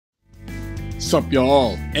Sup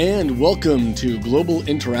y'all, and welcome to Global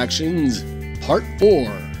Interactions Part 4.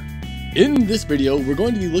 In this video, we're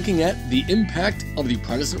going to be looking at the impact of the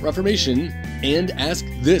Protestant Reformation and ask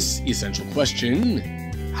this essential question: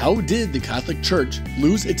 how did the Catholic Church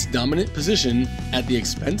lose its dominant position at the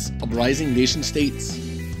expense of rising nation-states?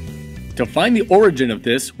 To find the origin of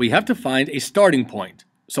this, we have to find a starting point.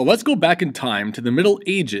 So let's go back in time to the Middle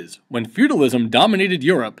Ages, when feudalism dominated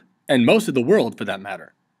Europe, and most of the world for that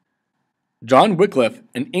matter. John Wycliffe,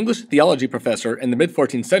 an English theology professor in the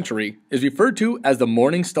mid-14th century, is referred to as the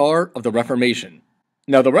morning star of the Reformation.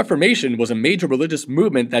 Now, the Reformation was a major religious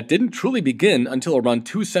movement that didn't truly begin until around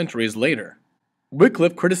 2 centuries later.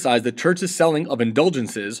 Wycliffe criticized the church's selling of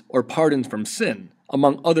indulgences or pardons from sin,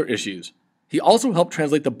 among other issues. He also helped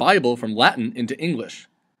translate the Bible from Latin into English.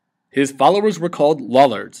 His followers were called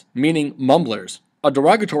lollards, meaning mumblers, a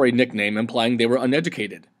derogatory nickname implying they were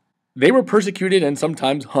uneducated. They were persecuted and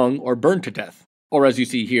sometimes hung or burned to death, or as you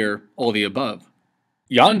see here, all the above.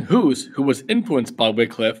 Jan Hus, who was influenced by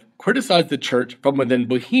Wycliffe, criticized the church from within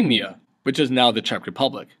Bohemia, which is now the Czech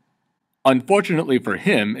Republic. Unfortunately for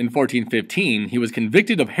him, in 1415, he was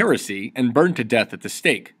convicted of heresy and burned to death at the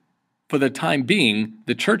stake. For the time being,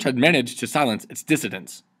 the church had managed to silence its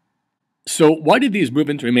dissidents. So why did these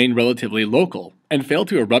movements remain relatively local and fail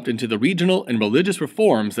to erupt into the regional and religious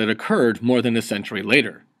reforms that occurred more than a century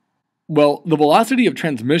later? Well, the velocity of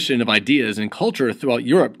transmission of ideas and culture throughout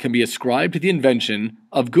Europe can be ascribed to the invention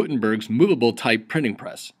of Gutenberg's movable type printing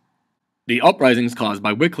press. The uprisings caused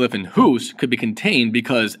by Wycliffe and Hus could be contained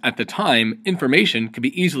because, at the time, information could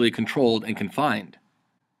be easily controlled and confined.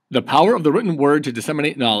 The power of the written word to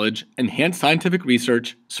disseminate knowledge, enhance scientific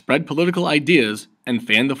research, spread political ideas, and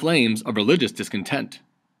fan the flames of religious discontent.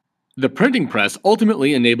 The printing press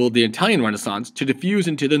ultimately enabled the Italian Renaissance to diffuse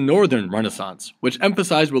into the Northern Renaissance, which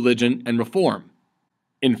emphasized religion and reform.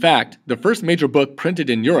 In fact, the first major book printed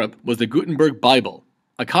in Europe was the Gutenberg Bible.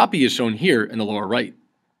 A copy is shown here in the lower right.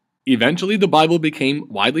 Eventually, the Bible became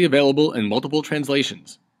widely available in multiple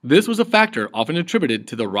translations. This was a factor often attributed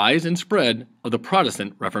to the rise and spread of the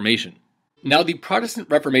Protestant Reformation. Now, the Protestant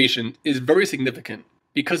Reformation is very significant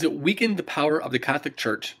because it weakened the power of the Catholic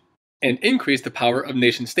Church and increased the power of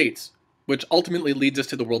nation-states, which ultimately leads us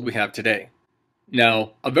to the world we have today.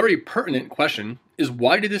 Now, a very pertinent question is,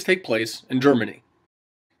 why did this take place in Germany?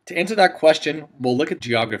 To answer that question, we'll look at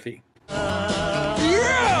geography.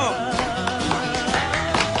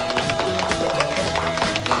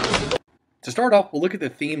 To start off, we'll look at the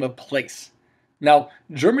theme of place. Now,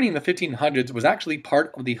 Germany in the 1500s was actually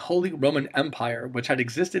part of the Holy Roman Empire, which had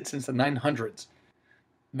existed since the 900s.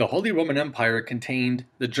 The Holy Roman Empire contained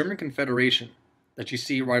the German Confederation that you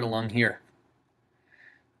see right along here.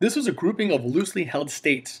 This was a grouping of loosely held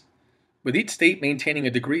states, with each state maintaining a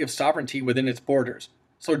degree of sovereignty within its borders.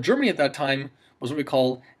 So Germany at that time was what we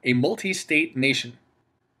call a multi-state nation.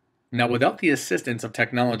 Now, without the assistance of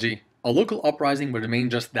technology, a local uprising would remain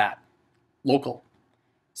just that, local.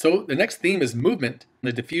 So the next theme is movement,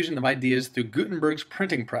 the diffusion of ideas through Gutenberg's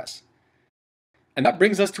printing press. And that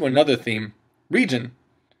brings us to another theme, region.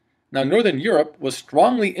 Now, Northern Europe was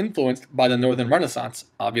strongly influenced by the Northern Renaissance,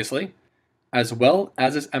 obviously, as well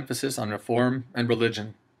as its emphasis on reform and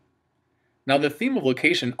religion. Now, the theme of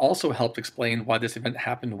location also helped explain why this event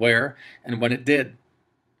happened where and when it did.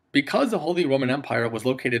 Because the Holy Roman Empire was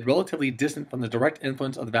located relatively distant from the direct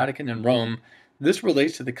influence of the Vatican and Rome, this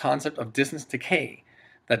relates to the concept of distance decay,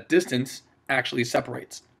 that distance actually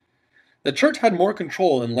separates. The church had more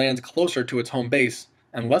control in lands closer to its home base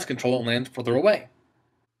and less control in lands further away.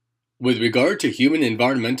 With regard to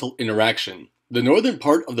human-environmental interaction, the northern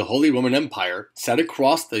part of the Holy Roman Empire sat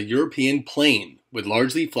across the European plain with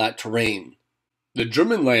largely flat terrain. The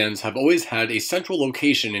German lands have always had a central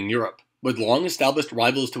location in Europe, with long-established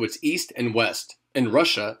rivals to its east and west, in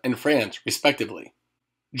Russia and France respectively.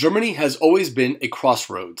 Germany has always been a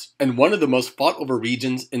crossroads, and one of the most fought-over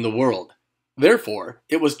regions in the world. Therefore,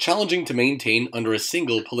 it was challenging to maintain under a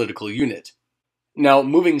single political unit. Now,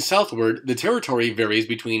 moving southward, the territory varies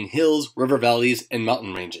between hills, river valleys, and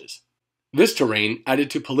mountain ranges. This terrain added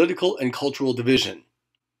to political and cultural division.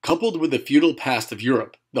 Coupled with the feudal past of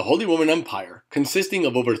Europe, the Holy Roman Empire, consisting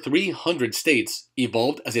of over 300 states,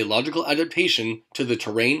 evolved as a logical adaptation to the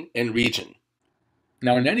terrain and region.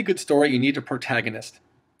 Now, in any good story, you need a protagonist.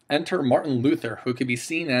 Enter Martin Luther, who could be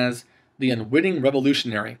seen as the unwitting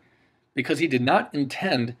revolutionary, because he did not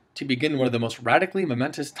intend to begin one of the most radically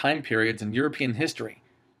momentous time periods in European history.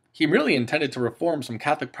 He merely intended to reform some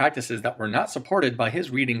Catholic practices that were not supported by his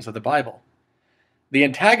readings of the Bible. The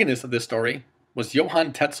antagonist of this story was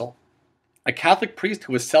Johann Tetzel, a Catholic priest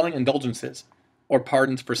who was selling indulgences, or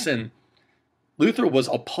pardons for sin. Luther was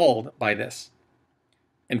appalled by this.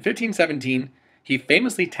 In 1517, he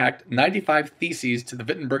famously tacked 95 theses to the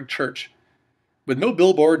Wittenberg Church. With no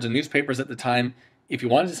billboards and newspapers at the time, if you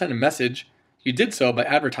wanted to send a message, you did so by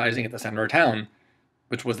advertising at the center of town,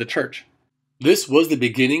 which was the church. This was the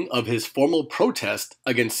beginning of his formal protest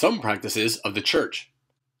against some practices of the church.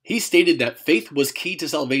 He stated that faith was key to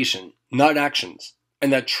salvation, not actions,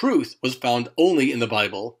 and that truth was found only in the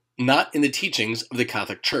Bible, not in the teachings of the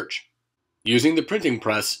Catholic Church. Using the printing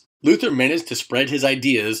press, Luther managed to spread his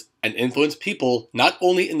ideas and influence people not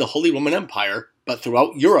only in the Holy Roman Empire, but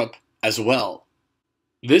throughout Europe as well.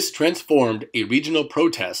 This transformed a regional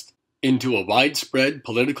protest into a widespread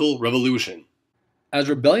political revolution. As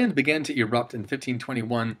rebellions began to erupt in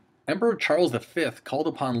 1521, Emperor Charles V called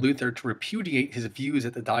upon Luther to repudiate his views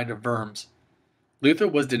at the Diet of Worms. Luther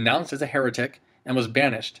was denounced as a heretic and was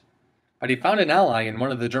banished, but he found an ally in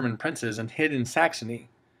one of the German princes and hid in Saxony.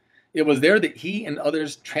 It was there that he and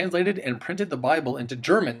others translated and printed the Bible into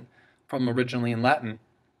German from originally in Latin.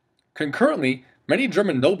 Concurrently, many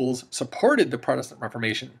German nobles supported the Protestant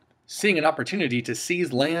Reformation, seeing an opportunity to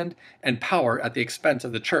seize land and power at the expense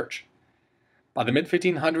of the Church. By the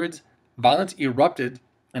mid-1500s, violence erupted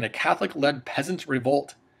in a Catholic-led peasant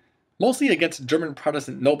revolt, mostly against German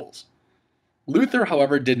Protestant nobles. Luther,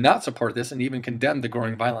 however, did not support this and even condemned the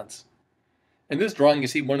growing violence. In this drawing, you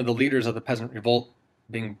see one of the leaders of the peasant revolt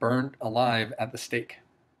being burned alive at the stake.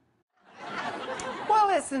 Well,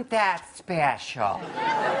 isn't that special?